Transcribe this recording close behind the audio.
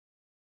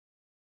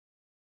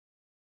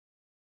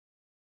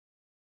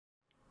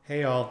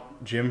Hey all,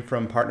 Jim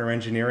from Partner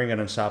Engineering at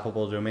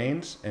Unstoppable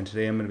Domains, and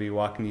today I'm going to be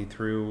walking you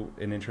through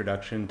an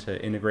introduction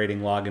to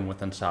integrating login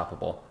with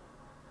Unstoppable.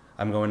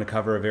 I'm going to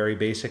cover a very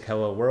basic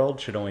hello world,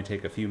 should only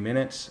take a few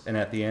minutes, and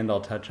at the end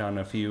I'll touch on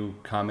a few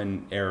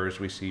common errors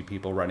we see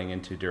people running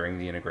into during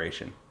the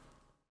integration.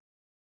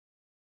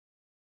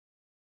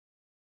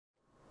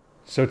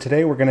 So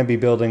today we're going to be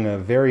building a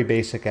very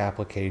basic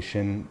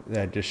application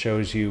that just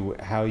shows you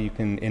how you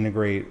can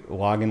integrate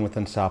login with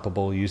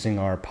Unstoppable using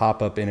our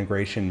Popup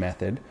integration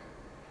method,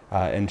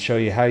 and show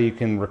you how you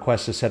can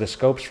request a set of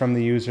scopes from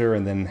the user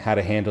and then how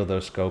to handle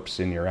those scopes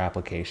in your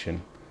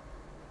application.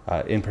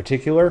 In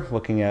particular,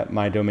 looking at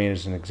my domain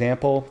as an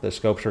example, the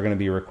scopes we're going to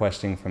be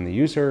requesting from the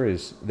user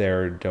is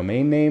their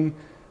domain name,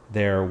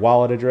 their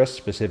wallet address,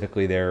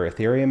 specifically their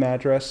Ethereum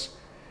address,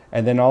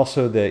 and then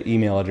also the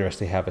email address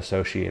they have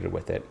associated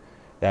with it.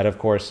 That, of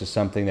course, is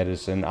something that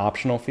is an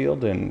optional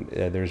field, and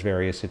there's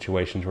various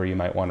situations where you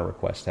might want to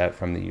request that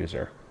from the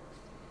user.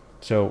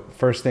 So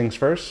first things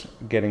first,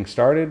 getting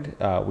started,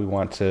 we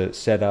want to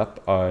set up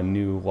a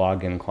new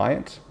login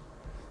client.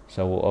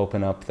 So we'll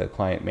open up the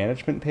client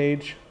management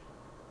page,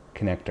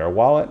 connect our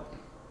wallet,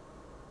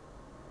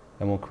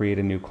 and we'll create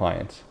a new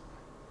client.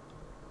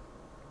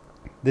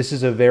 This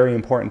is a very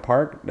important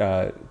part.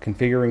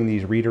 Configuring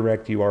these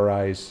redirect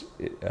URIs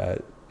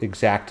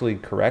exactly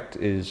correct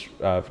is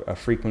a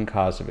frequent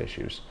cause of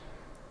issues.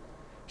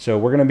 So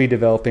we're going to be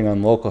developing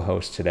on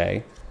localhost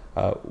today.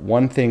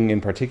 One thing in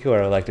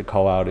particular I'd like to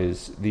call out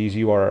is these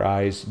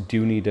URIs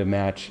do need to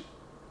match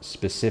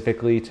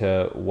specifically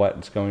to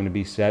what's going to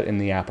be set in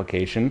the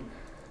application.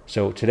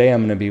 So today I'm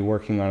going to be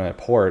working on a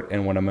port,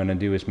 and what I'm going to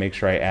do is make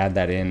sure I add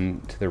that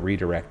in to the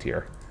redirect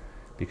here,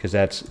 because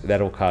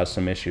that'll cause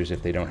some issues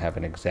if they don't have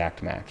an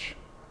exact match.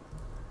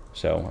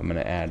 So I'm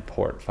going to add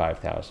port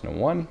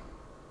 5001.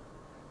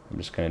 I'm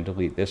just going to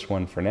delete this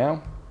one for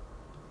now.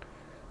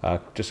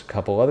 Just a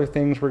couple other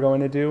things we're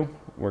going to do.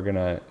 We're going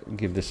to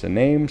give this a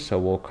name, so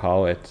we'll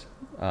call it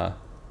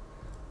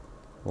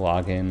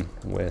Login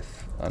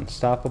with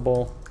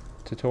Unstoppable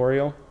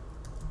Tutorial.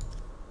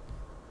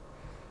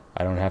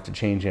 I don't have to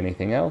change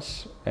anything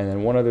else. And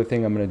then one other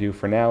thing I'm going to do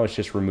for now is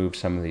just remove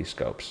some of these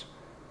scopes.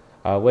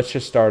 Let's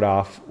just start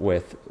off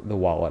with the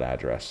wallet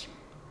address.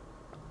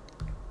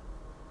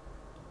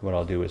 What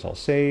I'll do is I'll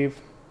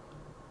save.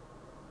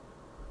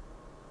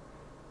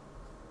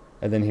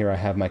 And then here I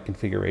have my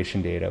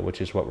configuration data,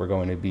 which is what we're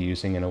going to be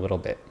using in a little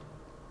bit.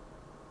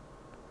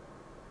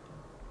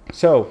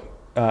 So,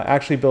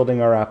 actually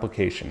building our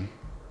application.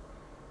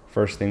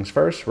 First things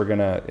first, we're going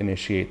to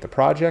initiate the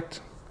project.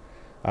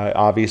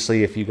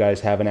 Obviously, if you guys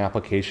have an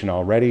application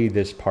already,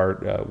 this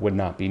part would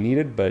not be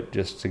needed, but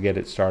just to get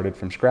it started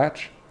from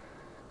scratch.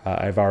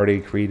 I've already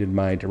created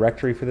my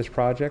directory for this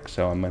project,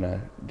 so I'm going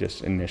to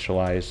just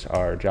initialize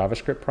our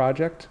JavaScript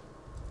project.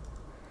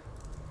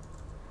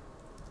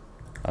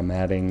 I'm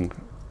adding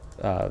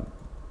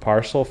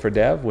parcel for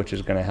dev, which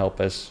is going to help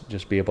us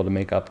just be able to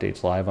make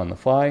updates live on the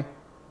fly.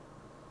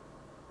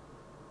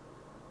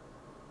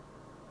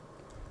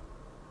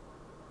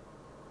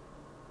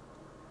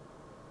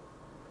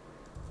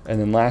 And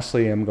then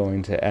lastly, I'm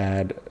going to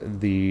add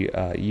the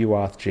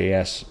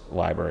UAuth.js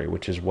library,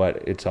 which is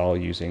what it's all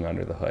using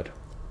under the hood.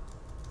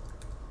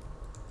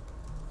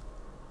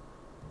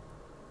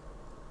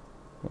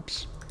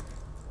 Whoops.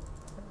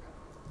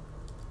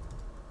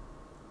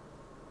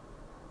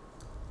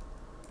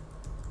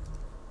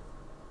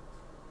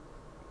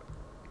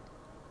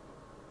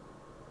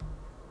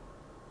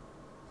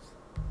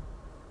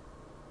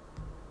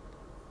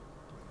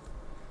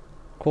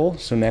 Cool,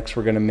 so next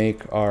we're going to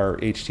make our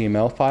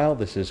HTML file.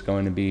 This is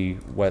going to be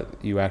what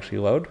you actually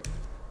load.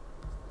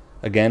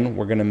 Again,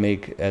 we're going to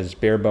make as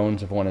bare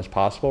bones of one as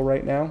possible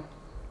right now.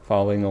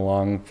 Following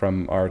along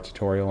from our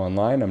tutorial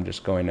online, I'm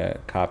just going to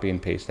copy and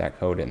paste that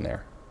code in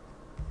there.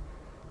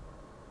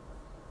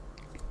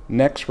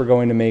 Next, we're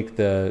going to make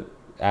the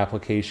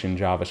application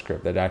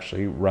JavaScript that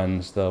actually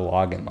runs the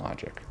login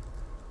logic.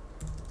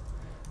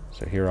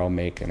 So here I'll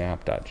make an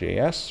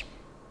app.js.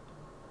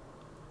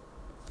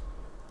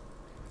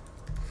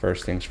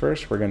 First things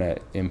first, we're going to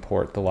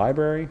import the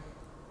library.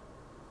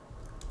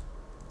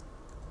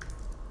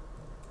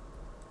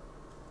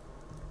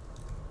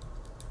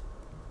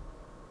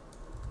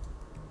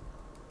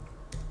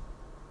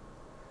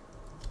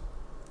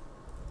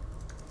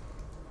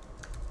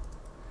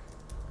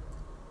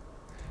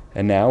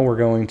 And now we're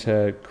going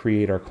to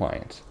create our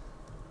client.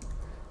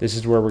 This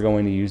is where we're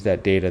going to use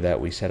that data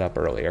that we set up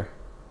earlier.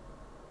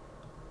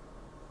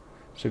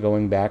 So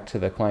going back to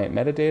the client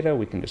metadata,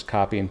 we can just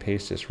copy and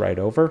paste this right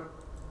over.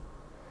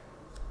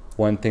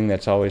 One thing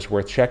that's always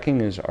worth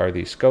checking is, are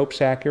these scopes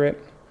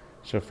accurate?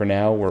 So for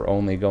now, we're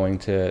only going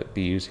to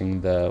be using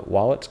the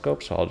wallet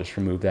scope, so I'll just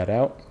remove that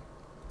out.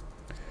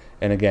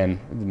 And again,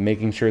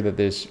 making sure that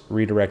this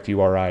redirect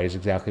URI is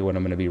exactly what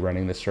I'm going to be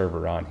running the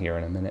server on here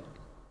in a minute.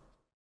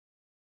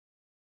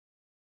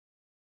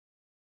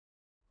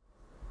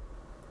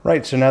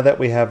 Right, so now that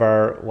we have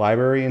our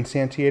library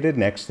instantiated,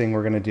 next thing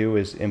we're going to do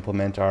is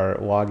implement our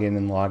login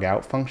and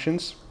logout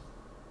functions.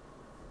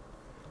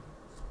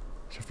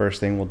 So first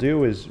thing we'll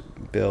do is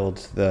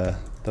build the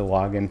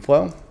login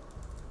flow.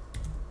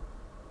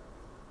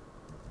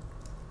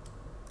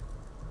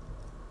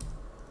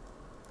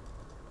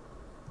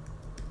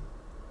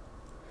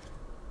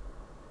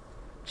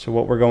 So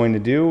what we're going to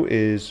do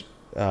is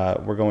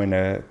we're going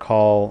to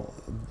call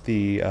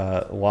the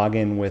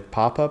login with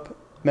Popup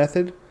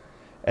method,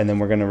 and then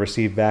we're going to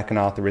receive back an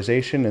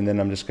authorization, and then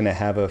I'm just going to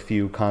have a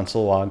few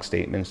console log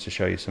statements to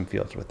show you some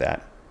fields with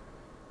that.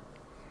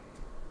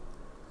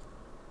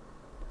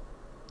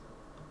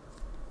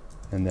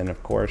 And then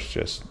of course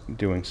just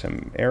doing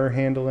some error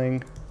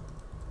handling.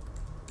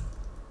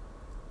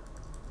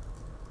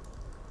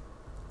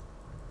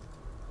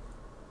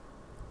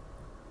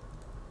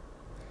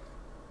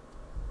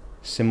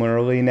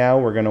 Similarly, now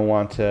we're going to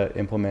want to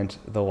implement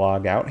the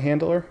log out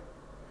handler.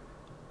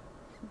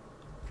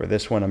 For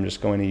this one, I'm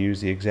just going to use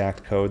the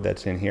exact code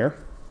that's in here.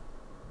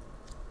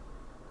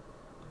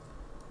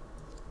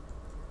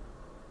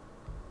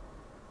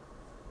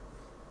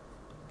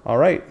 All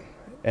right,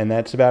 and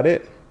that's about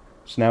it.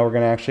 So now we're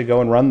going to actually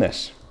go and run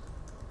this.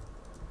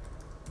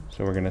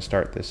 So we're going to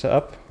start this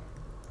up.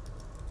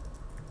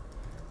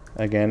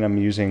 Again, I'm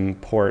using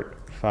port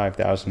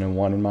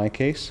 5001 in my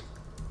case.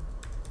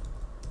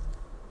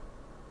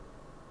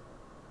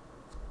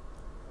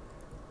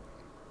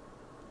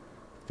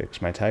 Fix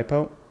my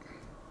typo.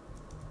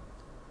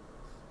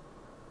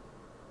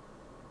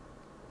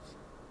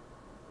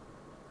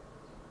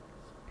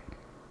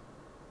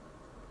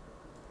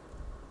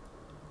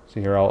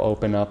 So here I'll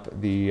open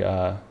up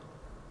the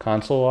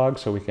console log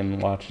so we can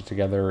watch it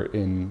together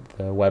in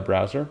the web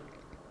browser.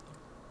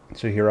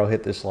 So here I'll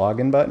hit this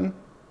login button.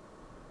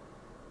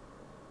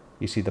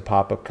 You see the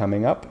pop-up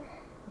coming up.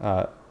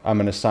 I'm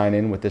going to sign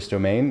in with this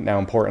domain. Now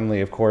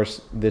importantly, of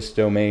course, this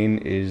domain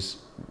is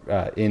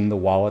in the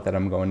wallet that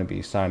I'm going to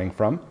be signing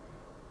from.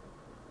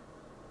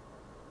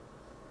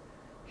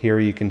 Here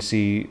you can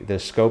see the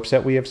scopes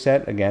that we have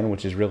set, again,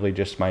 which is really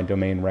just my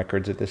domain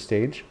records at this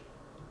stage.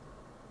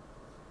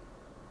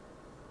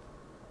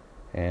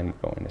 And I'm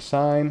going to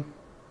sign.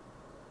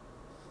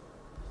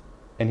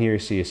 And here you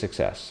see a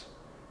success.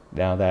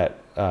 Now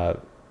that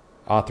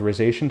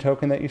authorization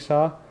token that you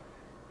saw,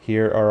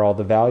 here are all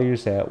the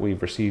values that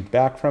we've received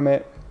back from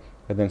it,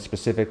 and then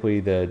specifically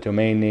the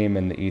domain name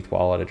and the ETH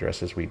wallet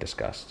address as we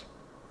discussed.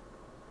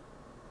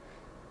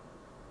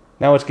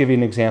 Now let's give you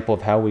an example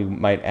of how we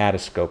might add a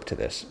scope to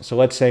this. So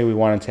let's say we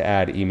wanted to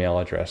add email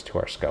address to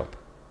our scope.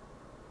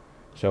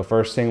 So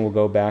first thing, we'll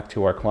go back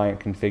to our client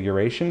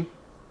configuration.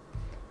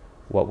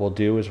 What we'll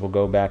do is we'll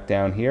go back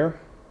down here.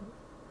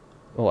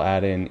 We'll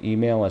add in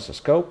email as a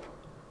scope.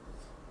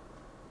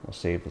 We'll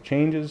save the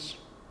changes.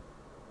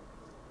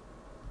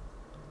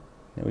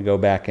 Then we go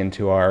back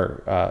into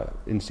our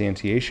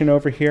instantiation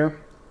over here.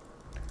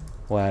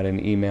 We'll add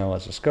an email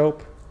as a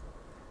scope,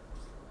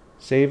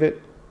 save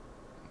it,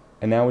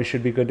 and now we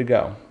should be good to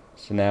go.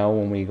 So now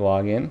when we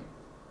log in,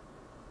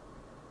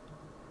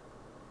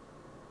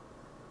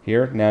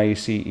 here, now you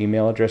see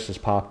email addresses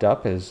popped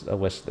up as a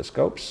list of the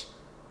scopes.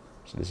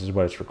 So this is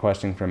what it's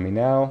requesting from me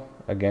now.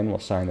 Again, we'll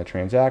sign the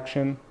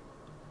transaction.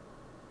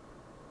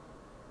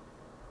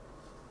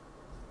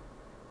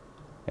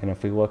 And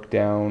if we look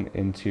down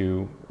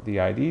into the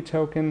ID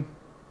token,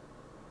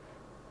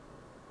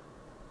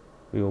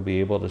 we will be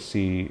able to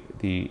see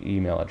the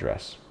email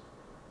address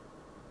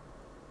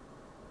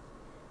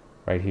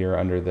right here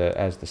under the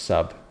as the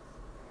sub.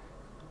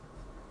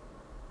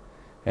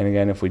 And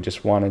again, if we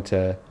just wanted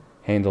to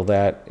handle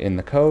that in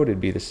the code,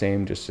 it'd be the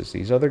same just as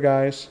these other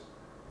guys.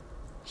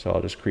 So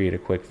I'll just create a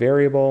quick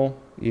variable,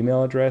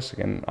 email address,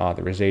 again,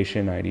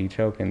 authorization, ID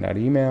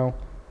token.email.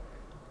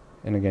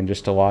 And again,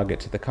 just to log it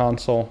to the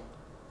console.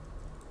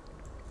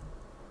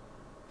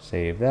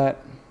 Save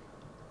that.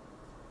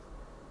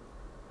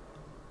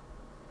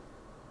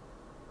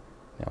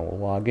 Now we'll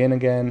log in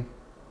again.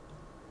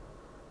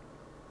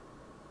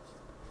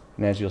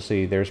 And as you'll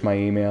see, there's my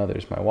email,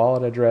 there's my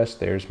wallet address,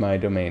 there's my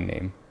domain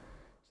name.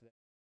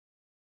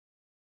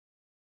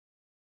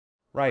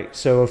 Right,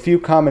 so a few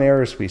common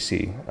errors we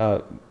see.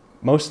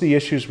 Most of the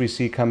issues we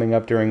see coming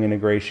up during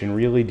integration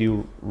really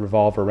do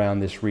revolve around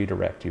this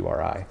redirect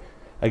URI.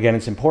 Again,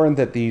 it's important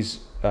that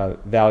these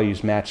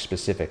values match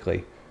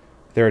specifically.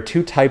 There are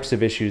two types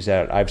of issues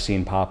that I've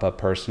seen pop up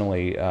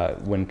personally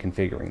when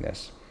configuring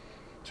this.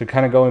 So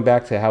kind of going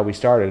back to how we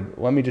started,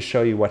 let me just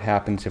show you what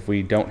happens if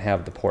we don't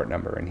have the port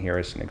number in here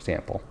as an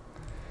example.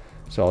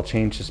 So I'll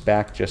change this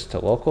back just to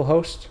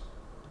localhost.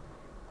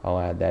 I'll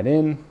add that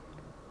in.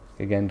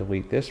 Again,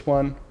 delete this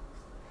one.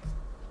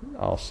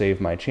 I'll save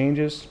my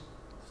changes.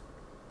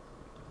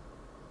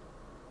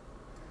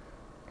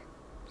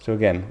 So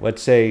again,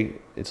 let's say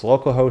it's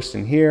localhost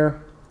in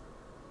here.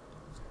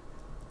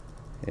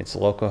 It's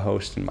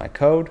localhost in my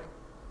code.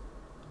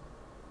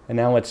 And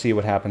now let's see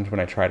what happens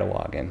when I try to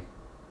log in.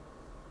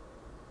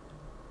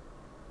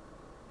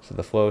 So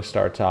the flow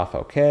starts off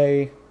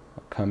okay.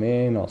 I'll come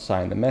in, I'll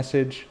sign the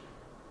message.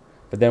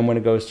 But then when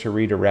it goes to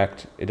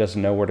redirect, it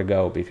doesn't know where to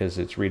go because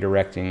it's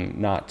redirecting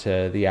not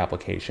to the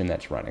application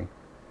that's running.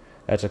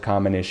 That's a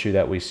common issue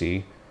that we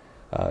see.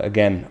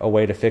 Again, a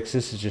way to fix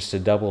this is just to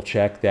double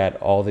check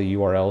that all the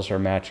URLs are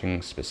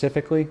matching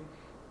specifically.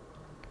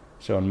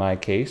 So in my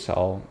case,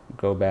 I'll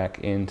go back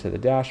into the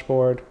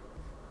dashboard,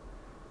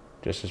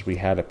 just as we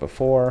had it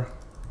before.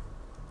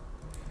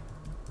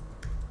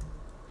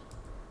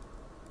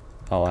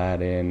 I'll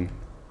add in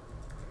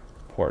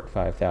port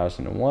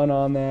 5001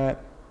 on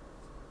that.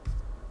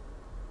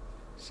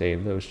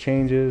 Save those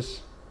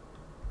changes.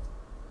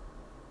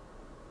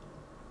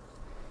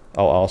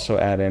 I'll also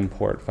add in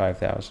port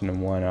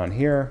 5001 on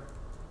here.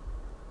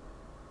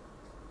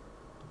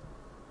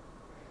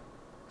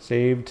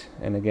 Saved,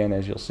 and again,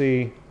 as you'll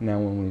see, now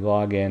when we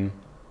log in,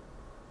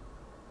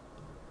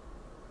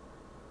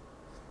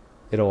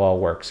 it'll all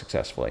work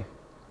successfully.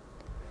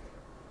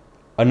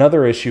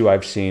 Another issue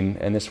I've seen,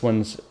 and this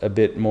one's a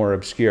bit more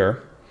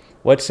obscure,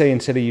 let's say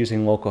instead of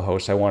using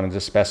localhost, I wanted to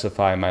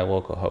specify my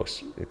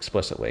localhost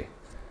explicitly.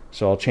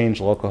 So I'll change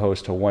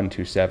localhost to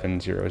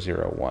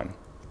 127.0.0.1.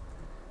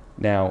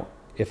 Now,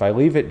 if I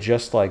leave it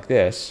just like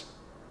this,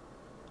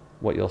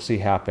 what you'll see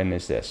happen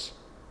is this.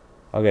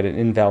 I'll get an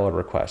invalid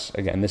request.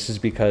 Again, this is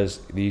because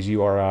these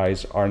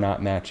URIs are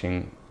not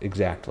matching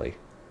exactly.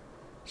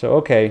 So,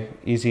 okay,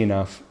 easy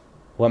enough.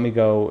 Let me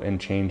go and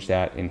change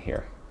that in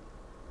here.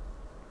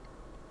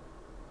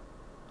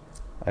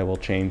 I will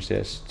change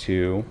this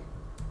to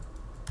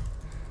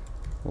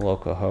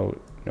localhost.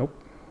 Nope.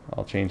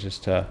 I'll change this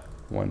to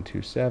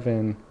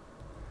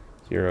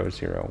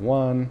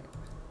 127.0.0.1.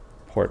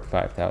 Port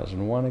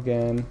 5001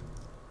 again.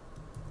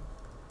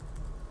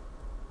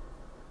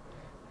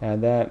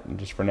 Add that, and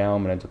just for now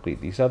I'm going to delete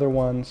these other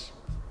ones.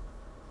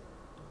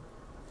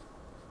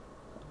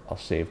 I'll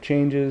save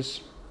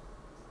changes.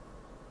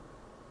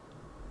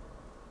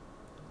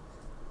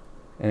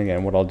 And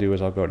again, what I'll do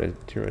is I'll go to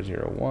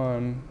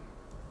 0.0.1,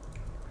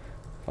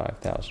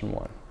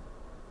 5001.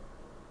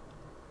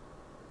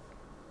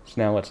 So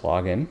now let's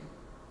log in.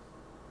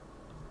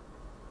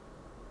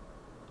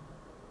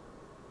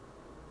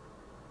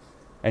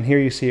 And here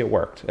you see it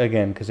worked,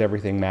 again, because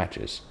everything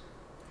matches.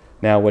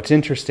 Now what's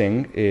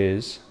interesting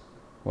is,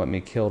 let me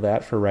kill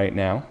that for right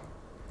now,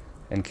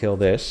 and kill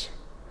this.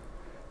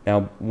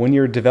 Now when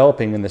you're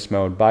developing in this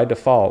mode, by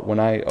default,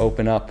 when I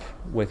open up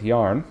with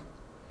Yarn,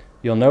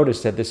 you'll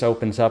notice that this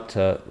opens up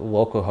to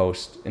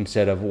localhost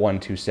instead of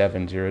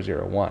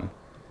 127.0.0.1.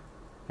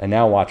 And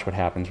now watch what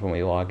happens when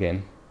we log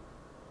in.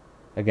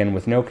 Again,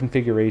 with no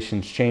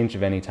configurations changed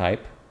of any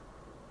type,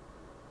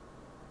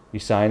 you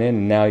sign in,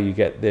 and now you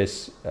get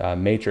this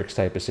matrix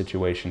type of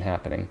situation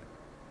happening.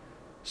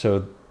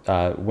 So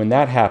when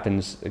that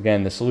happens,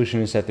 again, the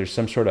solution is that there's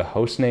some sort of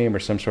host name or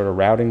some sort of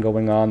routing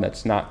going on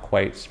that's not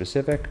quite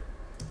specific.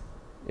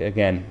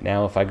 Again,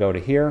 now if I go to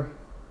here,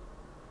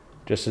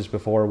 just as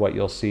before, what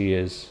you'll see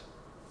is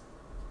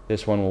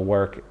this one will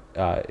work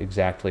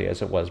exactly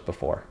as it was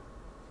before.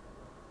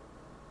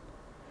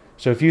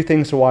 So a few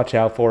things to watch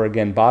out for.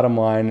 Again, bottom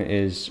line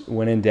is,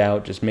 when in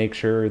doubt, just make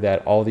sure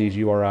that all these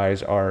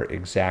URIs are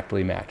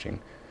exactly matching.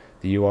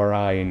 The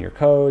URI in your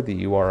code, the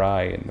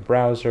URI in the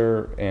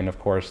browser, and of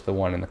course the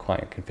one in the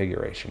client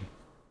configuration.